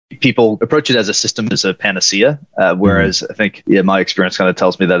People approach it as a system as a panacea, whereas I think my experience kind of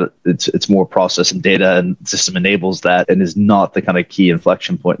tells me that it's more process and data, and the system enables that and is not the kind of key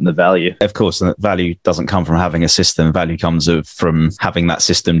inflection point in the value. Of course, the value doesn't come from having a system. Value comes from having that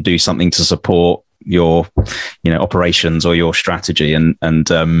system do something to support your operations or your strategy, and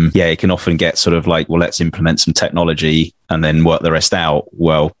it can often get sort of like, well, let's implement some technology and then work the rest out.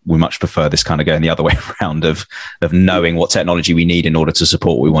 Well, we much prefer this kind of going the other way around of knowing what technology we need in order to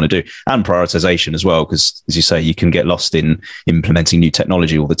support what we want to do, and prioritization as well, because as you say, you can get lost in implementing new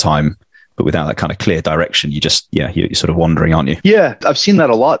technology all the time. But without that kind of clear direction, you're sort of wandering, aren't you? Yeah, I've seen that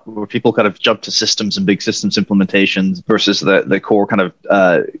a lot, where people kind of jump to systems and big systems implementations versus the core kind of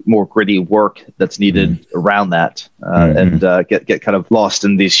more gritty work that's needed around that, and get kind of lost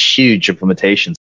in these huge implementations.